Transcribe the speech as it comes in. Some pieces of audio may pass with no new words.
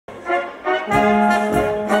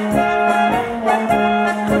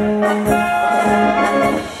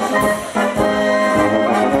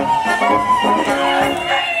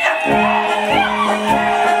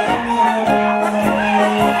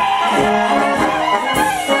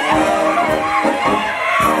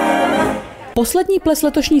Poslední ples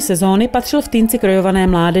letošní sezóny patřil v Týnci krojované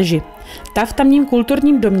mládeži. Ta v tamním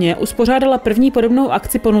kulturním domě uspořádala první podobnou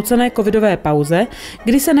akci po nucené covidové pauze,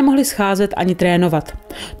 kdy se nemohli scházet ani trénovat.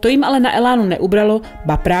 To jim ale na elánu neubralo,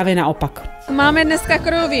 ba právě naopak. Máme dneska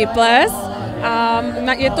krojový ples a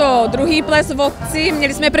je to druhý ples v obci.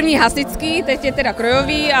 Měli jsme první hasičský, teď je teda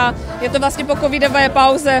krojový a je to vlastně po covidové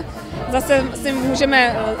pauze. Zase si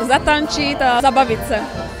můžeme zatančit a zabavit se.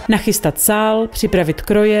 Nachystat sál, připravit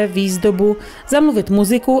kroje, výzdobu, zamluvit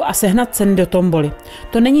muziku a sehnat ceny do tomboly.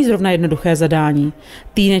 To není zrovna jednoduché zadání.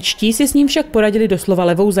 Týnečtí si s ním však poradili doslova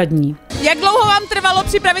levou zadní. Jak dlouho vám trvalo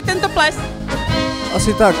připravit tento ples?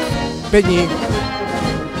 Asi tak 5 dní.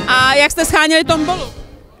 A jak jste sháněli tombolu?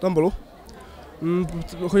 Tombolu?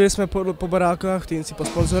 Chodili jsme po barákách v Týnci po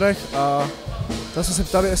sponzorech a tam jsme se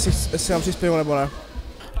ptali, jestli nám přispějou nebo ne.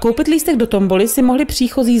 Koupit lístek do tomboly si mohli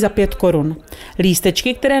příchozí za 5 korun.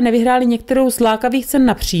 Lístečky, které nevyhrály některou z lákavých cen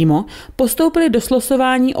napřímo, postoupily do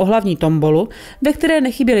slosování o hlavní tombolu, ve které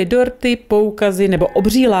nechyběly dorty, poukazy nebo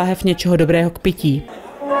obří láhev něčeho dobrého k pití.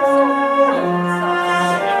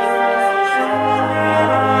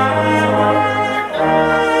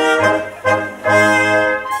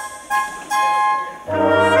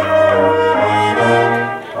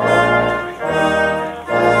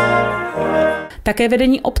 Také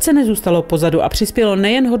vedení obce nezůstalo pozadu a přispělo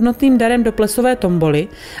nejen hodnotným darem do plesové tomboly,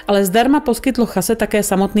 ale zdarma poskytlo chase také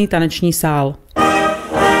samotný taneční sál.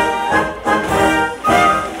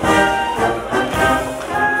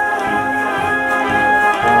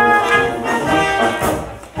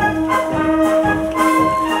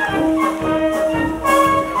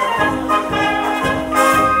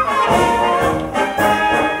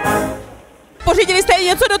 Pořídili jste i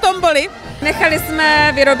něco do tomboly? Nechali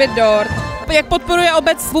jsme vyrobit dort. Jak podporuje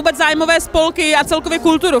obec vůbec zájmové spolky a celkově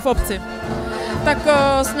kulturu v obci? Tak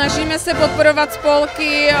snažíme se podporovat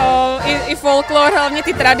spolky i folklor, hlavně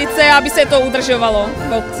ty tradice, aby se to udržovalo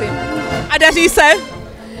v obci. A daří se?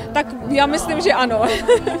 Tak já myslím, že ano.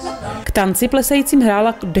 K tanci plesejícím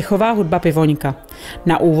hrála dechová hudba Pivoňka.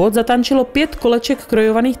 Na úvod zatančilo 5 koleček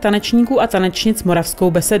krojovaných tanečníků a tanečnic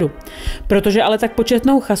Moravskou besedu. Protože ale tak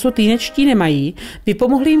početnou chasu týnečtí nemají,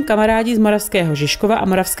 vypomohli jim kamarádi z Moravského Žižkova a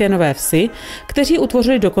Moravské Nové Vsi, kteří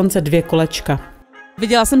utvořili dokonce 2 kolečka.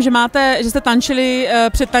 Viděla jsem, že jste tančili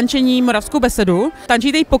před tančení Moravskou besedu.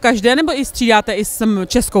 Tančíte ji pokaždé nebo i střídáte i s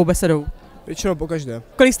českou besedou? Většinou pokaždé.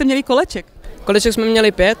 Kolik jste měli koleček? Koleček jsme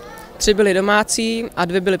měli 5, 3 byly domácí a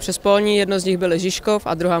 2 byly přespolní, jedno z nich byly Žižkov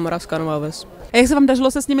a druhá Moravská Nová Ves. A jak se vám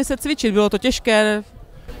dařilo se s nimi secvičit? Bylo to těžké?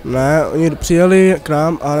 Ne, oni přijeli k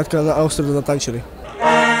nám a hnedka na ostro to zatančili.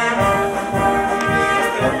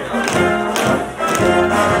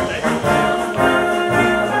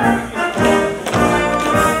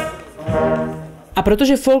 A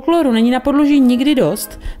protože folkloru není na podloží nikdy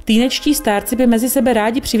dost, týnečtí stárci by mezi sebe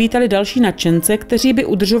rádi přivítali další nadšence, kteří by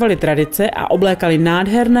udržovali tradice a oblékali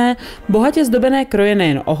nádherné, bohatě zdobené kroje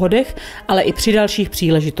nejen o hodech, ale i při dalších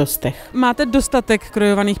příležitostech. Máte dostatek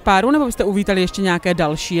krojovaných párů, nebo byste uvítali ještě nějaké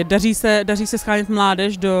další? Daří se schánět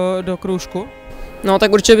mládež do krůžku? No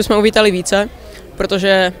tak určitě bychom uvítali více,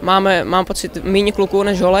 protože mám pocit méně kluků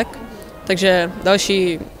než holek, takže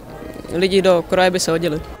další lidi do kroje by se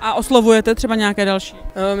hodili. A oslovujete třeba nějaké další?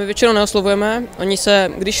 My většinou neoslovujeme, oni se,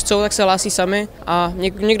 když chcou, tak se hlásí sami a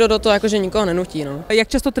někdo do toho jakože nikoho nenutí. No. Jak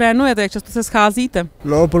často trénujete, jak často se scházíte?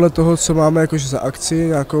 No podle toho, co máme jakože za akci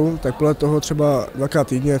nějakou, tak podle toho třeba 2x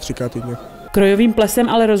týdně, 3x týdně. Krojovým plesem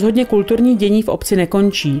ale rozhodně kulturní dění v obci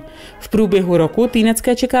nekončí. V průběhu roku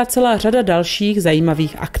Týnecké čeká celá řada dalších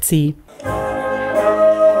zajímavých akcí.